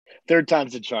Third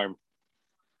time's a charm.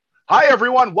 Hi,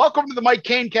 everyone. Welcome to the Mike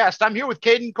Kane cast. I'm here with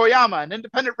Caden Koyama, an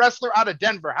independent wrestler out of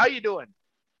Denver. How you doing?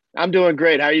 I'm doing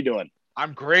great. How are you doing?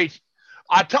 I'm great.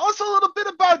 Tell us a little bit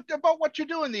about what you're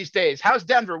doing these days. How's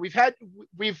Denver? We've had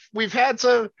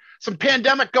some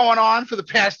pandemic going on for the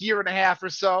past year and a half or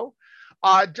so.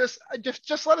 Just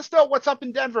let us know what's up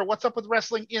in Denver. What's up with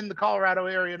wrestling in the Colorado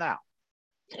area now?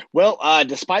 Well,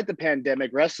 despite the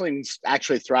pandemic, wrestling's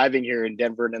actually thriving here in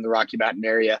Denver and in the Rocky Mountain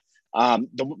area.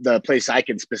 The place I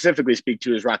can specifically speak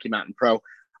to is Rocky Mountain Pro.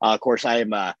 Of course, I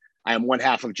am one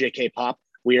half of JK Pop.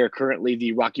 We are currently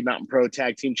the Rocky Mountain Pro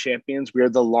Tag Team Champions. We are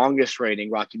the longest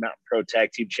reigning Rocky Mountain Pro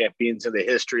Tag Team Champions in the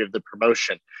history of the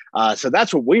promotion. So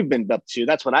that's what we've been up to.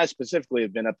 That's what I specifically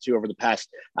have been up to over the past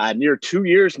near 2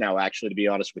 years now, actually, to be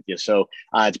honest with you. So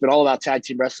it's been all about tag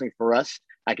team wrestling for us.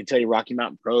 I can tell you Rocky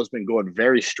Mountain Pro has been going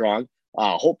very strong.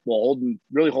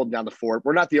 Really holding down the fort.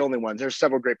 We're not the only ones. There's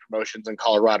several great promotions in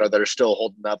Colorado that are still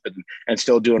holding up and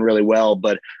still doing really well.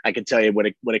 But I can tell you when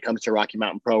it comes to Rocky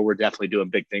Mountain Pro, we're definitely doing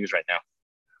big things right now.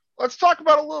 Let's talk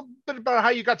about a little bit about how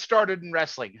you got started in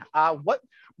wrestling. What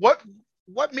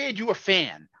what made you a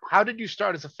fan? How did you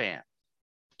start as a fan?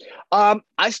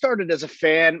 I started as a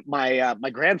fan. My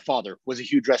grandfather was a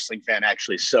huge wrestling fan,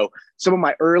 actually. So some of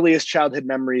my earliest childhood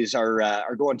memories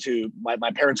are going to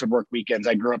my parents would work weekends.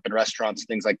 I grew up in restaurants,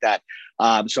 things like that.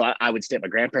 So I would stay at my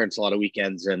grandparents a lot of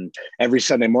weekends, and every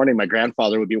Sunday morning, my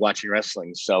grandfather would be watching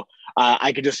wrestling. So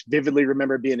I could just vividly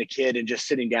remember being a kid and just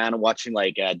sitting down and watching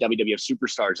like WWF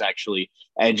Superstars, actually,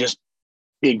 and just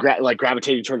being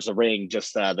gravitating towards the ring,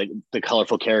 just the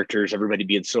colorful characters, everybody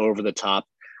being so over the top.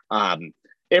 Um,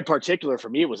 in particular, for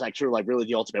me, it was actually like really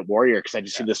the Ultimate Warrior, because I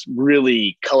just see Yeah. this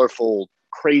really colorful,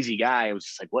 crazy guy. I was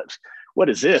just like, what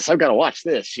is this? I've got to watch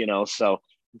this, you know. So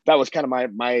that was kind of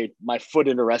my foot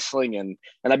into wrestling, and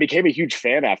I became a huge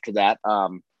fan after that.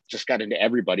 Just got into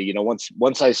everybody, you know.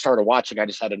 Once I started watching, I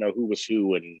just had to know who was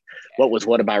who and what was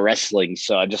what about wrestling.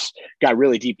 So I just got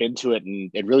really deep into it, and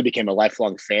it really became a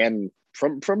lifelong fan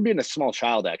from being a small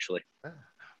child, actually.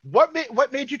 What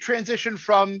made you transition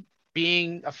from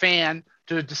being a fan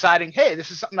to deciding, hey,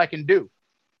 this is something I can do?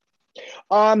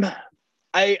 Um,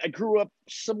 I grew up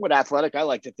somewhat athletic. I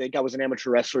like to think I was an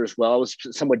amateur wrestler as well. I was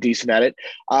somewhat decent at it.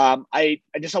 I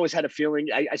just always had a feeling.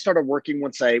 I started working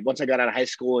once I got out of high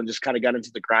school and just kind of got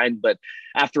into the grind. But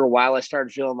after a while, I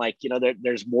started feeling like, you know,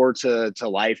 there's more to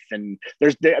life, and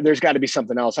there's got to be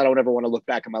something else. I don't ever want to look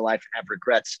back on my life and have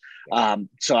regrets.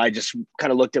 So I just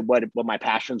kind of looked at what my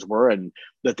passions were, and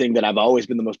the thing that I've always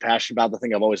been the most passionate about, the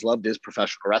thing I've always loved, is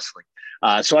professional wrestling.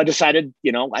 So I decided,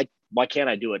 you know, why can't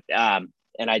I do it?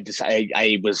 And I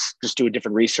was just doing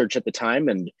different research at the time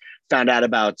and found out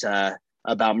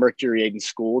about Mercury Aiden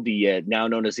School, the now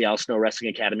known as the Al Snow Wrestling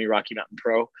Academy, Rocky Mountain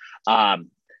Pro.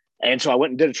 Um, and so I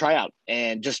went and did a tryout,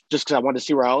 and just because I wanted to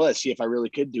see where I was, see if I really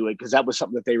could do it, because that was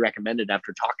something that they recommended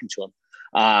after talking to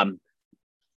them.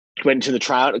 Went into the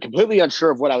tryout completely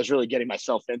unsure of what I was really getting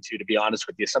myself into, to be honest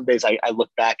with you. Some days I look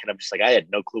back and I'm just like, I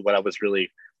had no clue what I was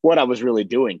really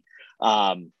doing.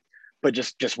 Um, but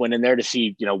just went in there to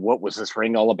see, you know, what was this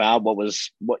ring all about? What is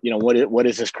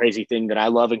this crazy thing that I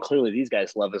love, and clearly these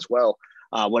guys love as well,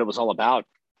 what it was all about.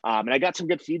 And I got some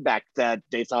good feedback that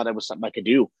they thought it was something I could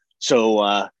do.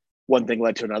 So one thing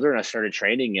led to another, and I started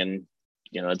training, and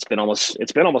you know, it's been almost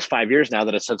 5 years now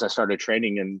since I started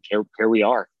training, and here we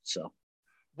are. So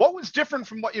What was different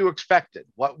from what you expected?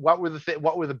 What were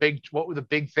the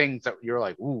big things that you're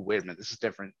like, ooh, wait a minute, this is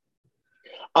different?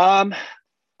 um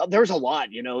there's a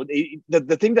lot, you know.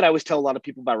 The thing that I always tell a lot of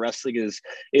people about wrestling is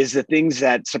the things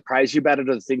that surprise you about it,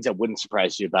 or the things that wouldn't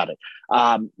surprise you about it.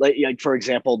 Like for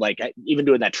example, like even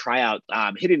doing that tryout,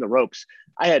 hitting the ropes,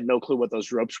 I had no clue what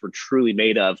those ropes were truly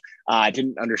made of. I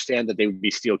didn't understand that they would be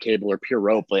steel cable or pure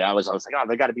rope. Like I was like, oh,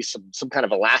 there got to be some kind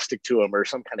of elastic to them, or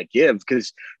some kind of give,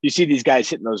 because you see these guys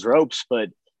hitting those ropes, but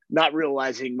not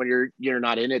realizing when you're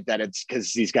not in it, that it's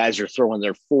because these guys are throwing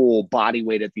their full body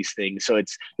weight at these things. So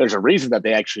there's a reason that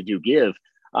they actually do give.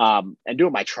 And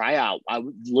doing my tryout, I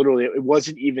literally, it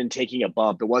wasn't even taking a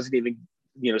bump. It wasn't even,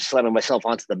 you know, slamming myself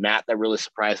onto the mat that really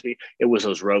surprised me. It was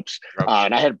those ropes. Ropes.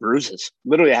 And I had bruises.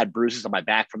 Literally, I had bruises on my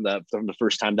back from the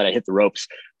first time that I hit the ropes.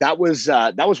 That was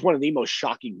one of the most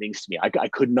shocking things to me. I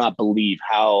could not believe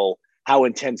how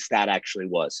intense that actually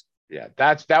was. Yeah,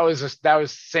 that was the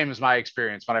same as my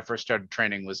experience when I first started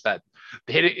training. Was that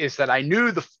the hit is that I knew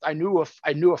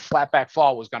a flat back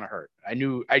fall was going to hurt. I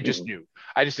just Mhm. knew.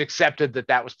 I just accepted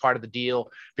that was part of the deal,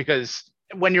 because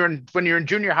when you're in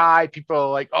junior high, people are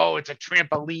like, oh, it's a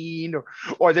trampoline,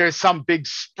 or there's some big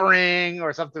spring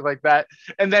or something like that,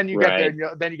 and then you get there,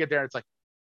 Right. and then you get there, and it's like,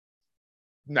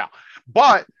 No,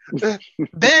 but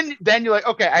then you're like,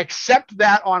 okay, I accept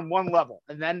that on one level,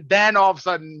 and then all of a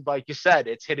sudden, like you said,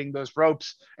 it's hitting those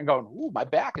ropes and going, ooh, my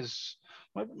back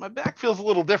feels a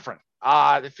little different.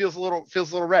 It feels a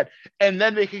little red, and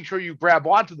then making sure you grab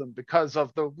onto them because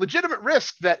of the legitimate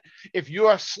risk that if you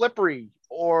are slippery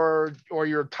or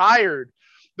you're tired,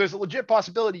 there's a legit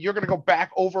possibility you're going to go back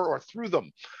over or through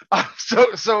them.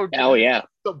 So Oh yeah,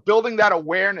 so building that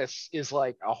awareness is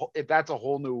like that's a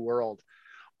whole new world.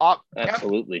 Uh,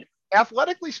 absolutely.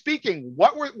 Athletically speaking,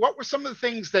 what were some of the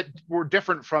things that were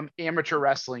different from amateur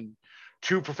wrestling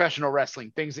to professional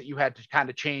wrestling? Things that you had to kind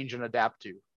of change and adapt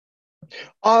to.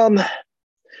 Um,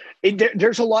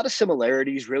 there's a lot of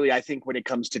similarities, really. I think when it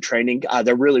comes to training,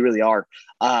 there really, really are.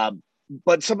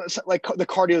 But like the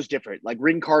cardio is different. Like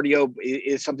ring cardio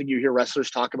is something you hear wrestlers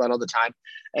talk about all the time,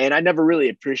 and I never really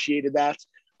appreciated that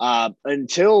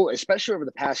until, especially over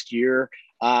the past year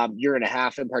and a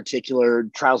half in particular,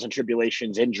 trials and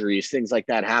tribulations, injuries, things like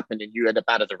that happen, and you end up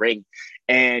out of the ring,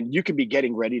 and you can be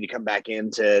getting ready to come back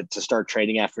in to start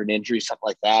training after an injury, something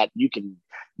like that. You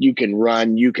can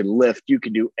run, you can lift, you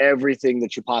can do everything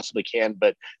that you possibly can,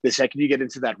 but the second you get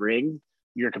into that ring,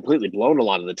 you're completely blown a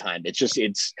lot of the time.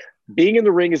 It's being in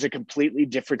the ring is a completely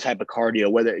different type of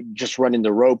cardio, whether just running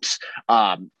the ropes,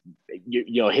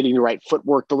 you know, hitting the right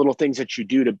footwork, the little things that you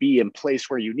do to be in place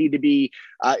where you need to be.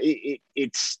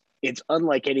 It's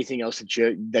unlike anything else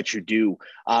that you do.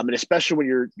 And especially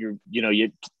when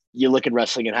you look at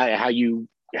wrestling and how you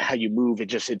move,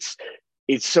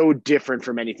 it's so different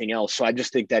from anything else. So I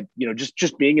just think that, you know,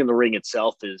 just being in the ring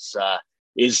itself is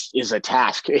a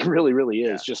task. It really, really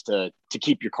is, just to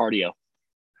keep your cardio.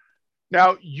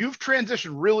 Now, you've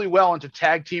transitioned really well into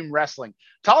tag team wrestling.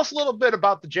 Tell us a little bit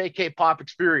about the JK Pop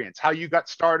experience, how you got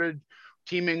started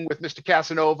teaming with Mr.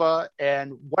 Casanova,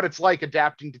 and what it's like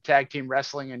adapting to tag team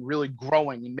wrestling and really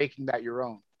growing and making that your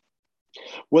own.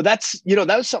 Well, that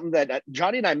was something that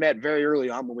Johnny and I met very early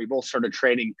on when we both started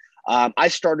training. I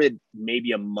started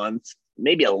maybe a month,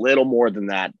 maybe a little more than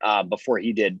that before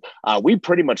he did. We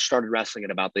pretty much started wrestling at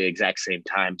about the exact same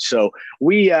time. So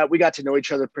we got to know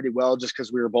each other pretty well just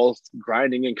because we were both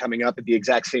grinding and coming up at the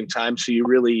exact same time. So you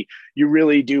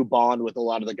really do bond with a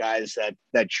lot of the guys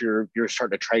that you're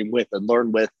starting to train with and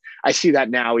learn with. I see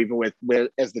that now, even with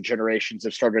as the generations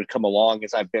have started to come along,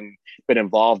 as I've been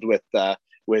involved with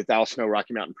Al Snow,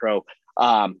 Rocky Mountain Pro.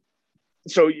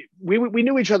 So we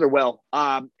knew each other well.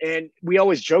 And we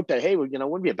always joked that, hey, it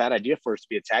wouldn't be a bad idea for us to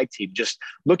be a tag team. Just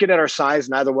looking at our size,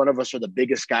 neither one of us are the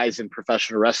biggest guys in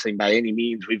professional wrestling by any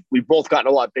means. We've both gotten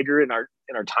a lot bigger in our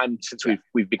time since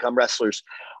we've become wrestlers.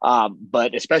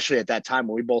 But especially at that time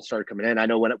when we both started coming in, I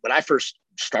know when I first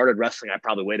started wrestling, I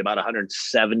probably weighed about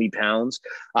 170 pounds.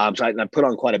 So I put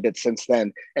on quite a bit since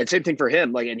then. And same thing for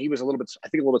him. And he was a little bit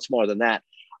smaller than that.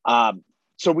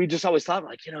 So we just always thought,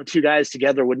 like, two guys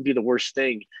together wouldn't be the worst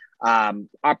thing.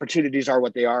 Opportunities are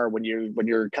what they are when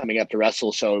you're coming up to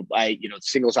wrestle. So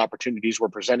singles opportunities were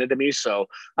presented to me. So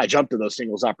I jumped to those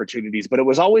singles opportunities, but it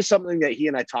was always something that he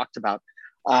and I talked about.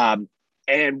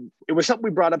 And it was something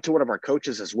we brought up to one of our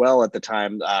coaches as well at the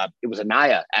time. It was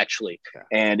Anaya, actually. Yeah.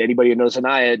 And anybody who knows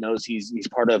Anaya knows he's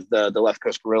part of the Left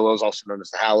Coast Guerrillas, also known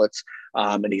as the Howlets.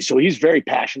 And he's very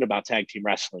passionate about tag team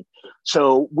wrestling.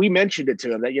 So we mentioned it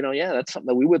to him that, that's something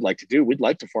that we would like to do. We'd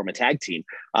like to form a tag team.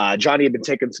 Johnny had been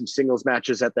taking some singles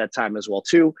matches at that time as well,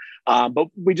 too. But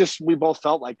we both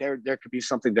felt like there could be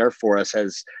something there for us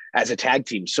as a tag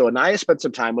team. So Anaya spent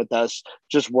some time with us,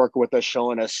 just working with us,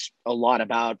 showing us a lot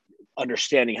about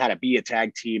understanding how to be a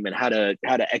tag team and how to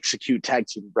execute tag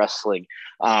team wrestling.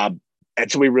 And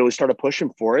so we really started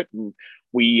pushing for it, and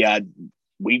we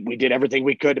did everything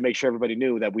we could to make sure everybody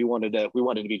knew that we wanted to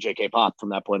be JK Pop from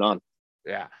that point on.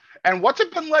 Yeah. And what's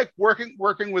it been like working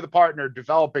with a partner,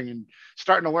 developing and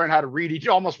starting to learn how to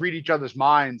almost read each other's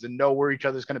minds and know where each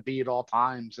other's going to be at all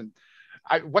times? And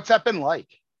what's that been like?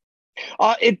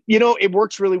 It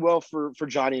works really well for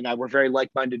Johnny and I. We're very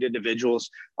like-minded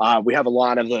individuals. We have a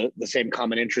lot of the same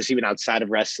common interests, even outside of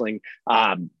wrestling.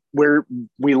 We're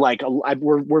like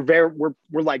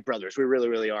brothers. We really,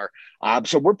 really are.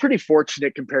 So we're pretty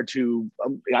fortunate compared to,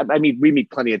 we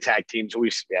meet plenty of tag teams.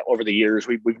 Over the years,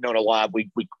 we've known a lot. We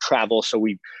travel, so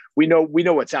we know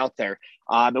what's out there.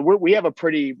 And we're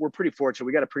pretty fortunate.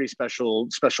 We got a pretty special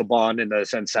bond in the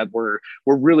sense that we're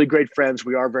really great friends.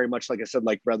 We are very much, like I said,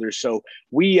 like brothers. So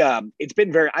I think it's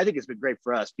been great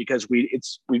for us because we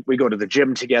go to the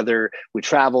gym together, we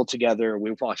travel together,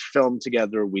 we watch film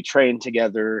together, we train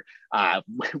together,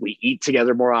 we eat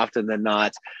together more often than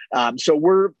not. So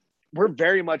we're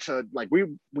very much like we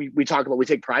talk about, we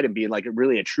take pride in being like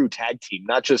really a true tag team,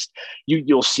 not just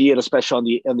you'll see it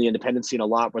especially on the independent scene a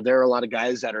lot, where there are a lot of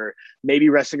guys that are maybe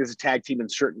wrestling as a tag team in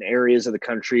certain areas of the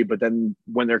country, but then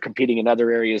when they're competing in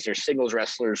other areas, they're singles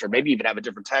wrestlers or maybe even have a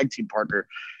different tag team partner.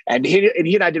 And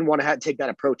he and I didn't want to take that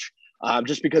approach,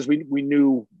 just because we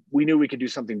knew we could do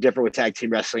something different with tag team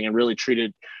wrestling and really treat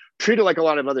it like a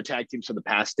lot of other tag teams in the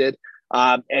past did.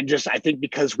 And just, I think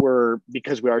because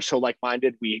we are so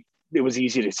like-minded, it was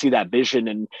easy to see that vision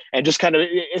and just kind of,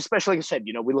 especially like I said,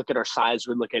 we look at our size,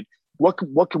 we look at what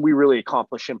can we really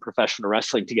accomplish in professional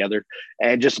wrestling together.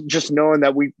 And just knowing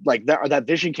that we like that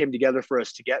vision came together for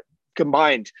us to get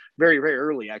combined very, very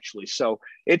early, actually. So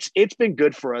it's been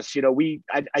good for us.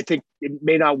 I think it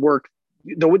may not work.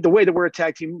 The way that we're a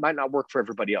tag team might not work for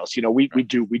everybody else. We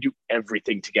do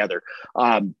everything together.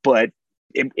 But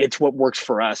it's what works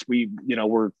for us. We're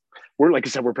like I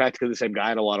said, we're practically the same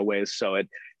guy in a lot of ways. So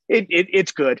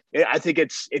it's good. I think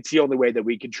it's the only way that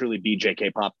we can truly be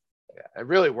JK Pop. Yeah, it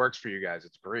really works for you guys.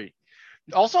 It's great.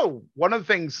 Also, one of the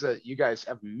things that you guys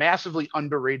have massively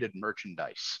underrated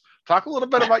merchandise. Talk a little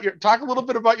bit about your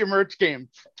merch game.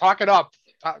 Talk it up.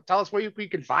 Tell us where we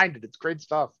can find it. It's great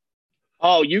stuff.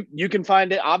 Oh, you can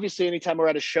find it obviously anytime we're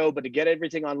at a show, but to get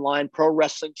everything online,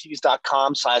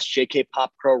 prowrestlingtees.com/JK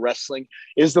Pop Pro Wrestling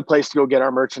is the place to go get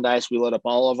our merchandise. We load up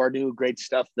all of our new great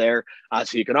stuff there.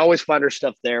 So you can always find our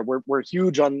stuff there. We're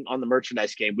huge on the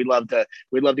merchandise game. We'd love to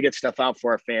get stuff out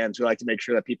for our fans. We like to make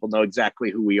sure that people know exactly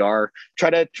who we are.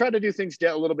 Try to do things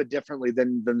a little bit differently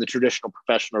than the traditional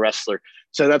professional wrestler.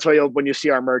 So that's why when you see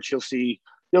our merch, you'll see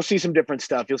some different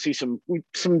stuff. You'll see some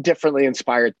differently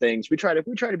inspired things. We try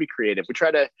to be creative. We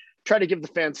try to give the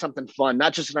fans something fun,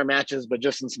 not just in our matches, but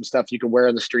just in some stuff you can wear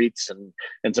in the streets and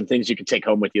some things you can take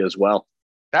home with you as well.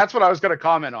 That's what I was going to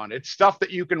comment on. It's stuff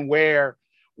that you can wear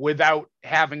without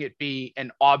having it be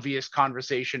an obvious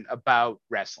conversation about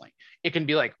wrestling. It can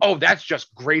be like, oh, that's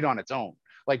just great on its own.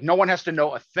 Like no one has to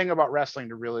know a thing about wrestling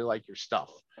to really like your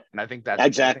stuff. And I think that's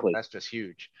exactly, that's just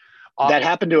huge. That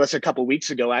happened to us a couple of weeks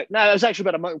ago. It was actually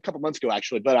about a couple months ago,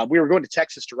 actually. But we were going to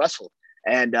Texas to wrestle,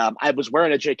 and I was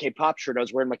wearing a JK Pop shirt. I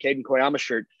was wearing my Caden Koyama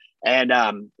shirt,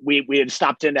 and we had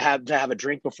stopped in to have a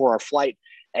drink before our flight.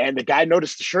 And the guy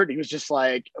noticed the shirt. And he was just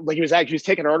like he was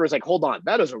taking our order. He was like, "Hold on,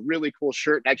 that is a really cool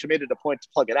shirt." And actually made it a point to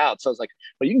plug it out. So I was like,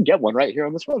 "Well, you can get one right here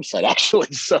on this website,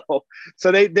 actually." So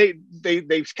they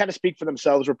kind of speak for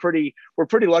themselves. We're pretty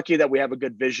lucky that we have a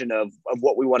good vision of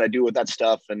what we want to do with that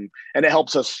stuff, and it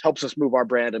helps us move our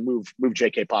brand and move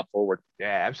JK Pop forward.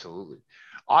 Yeah, absolutely.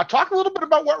 Talk a little bit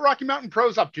about what Rocky Mountain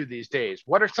Pro's up to these days.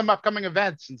 What are some upcoming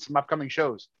events and some upcoming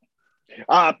shows?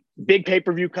 Big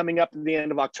pay-per-view coming up at the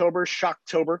end of October,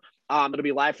 Shocktober. It'll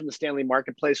be live from the Stanley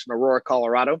Marketplace in Aurora,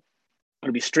 Colorado.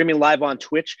 It'll be streaming live on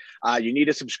Twitch. You need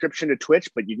a subscription to Twitch,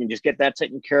 but you can just get that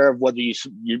taken care of whether you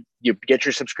get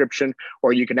your subscription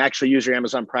or you can actually use your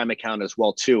Amazon Prime account as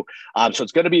well too. So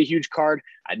it's going to be a huge card.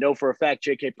 I know for a fact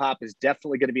JK Pop is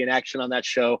definitely going to be in action on that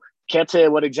show. Can't say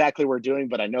what exactly we're doing,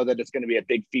 but I know that it's going to be a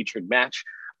big featured match.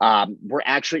 We're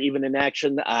actually even in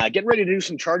action, getting ready to do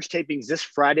some charge tapings this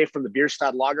Friday from the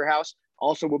Bierstadt Lager House.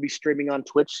 Also, we'll be streaming on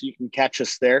Twitch, so you can catch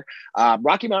us there.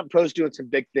 Rocky Mountain Pro is doing some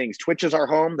big things. Twitch is our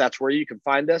home. That's where you can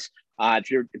find us.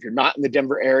 If you're not in the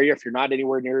Denver area, if you're not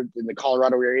anywhere near in the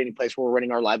Colorado area, any place where we're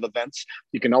running our live events,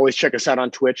 you can always check us out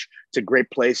on Twitch. It's a great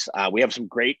place. We have some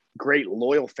great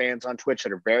loyal fans on Twitch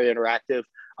that are very interactive.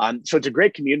 So it's a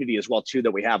great community as well too that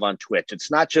we have on Twitch.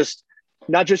 It's not just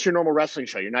your normal wrestling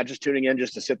show. You're not just tuning in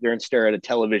just to sit there and stare at a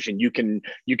television. You can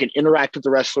interact with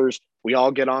the wrestlers. We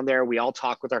all get on there. We all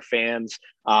talk with our fans.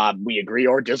 We agree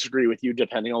or disagree with you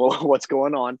depending on what's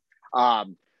going on.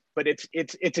 But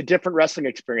it's a different wrestling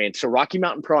experience. So Rocky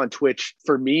Mountain Pro on Twitch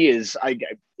for me is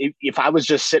if I was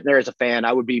just sitting there as a fan,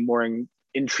 I would be more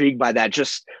intrigued by that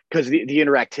just because the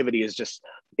interactivity is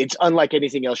it's unlike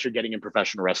anything else you're getting in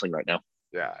professional wrestling right now.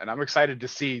 Yeah, and I'm excited to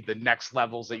see the next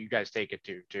levels that you guys take it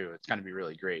to, too. It's going to be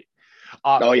really great.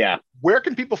 Oh, yeah. Where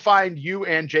can people find you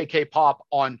and JK Pop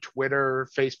on Twitter,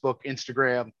 Facebook,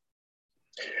 Instagram?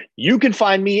 You can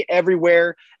find me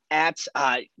everywhere at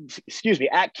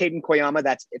Caden Koyama.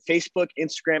 That's Facebook,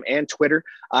 Instagram, and Twitter.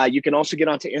 You can also get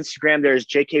onto Instagram. There's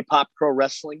JK Pop Pro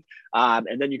Wrestling.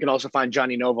 And then you can also find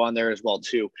Johnny Nova on there as well,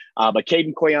 too. But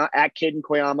Caden Koyama, at Caden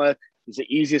Koyama, is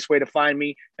the easiest way to find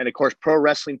me. And of course,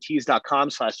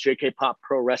 prowrestlingtees.com/JK Pop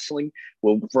Pro Wrestling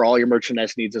for all your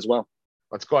merchandise needs as well.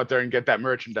 Let's go out there and get that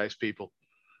merchandise, people.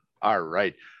 All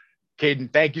right.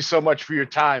 Caden, thank you so much for your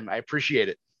time. I appreciate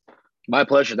it. My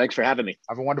pleasure. Thanks for having me.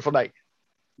 Have a wonderful night.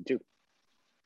 You too.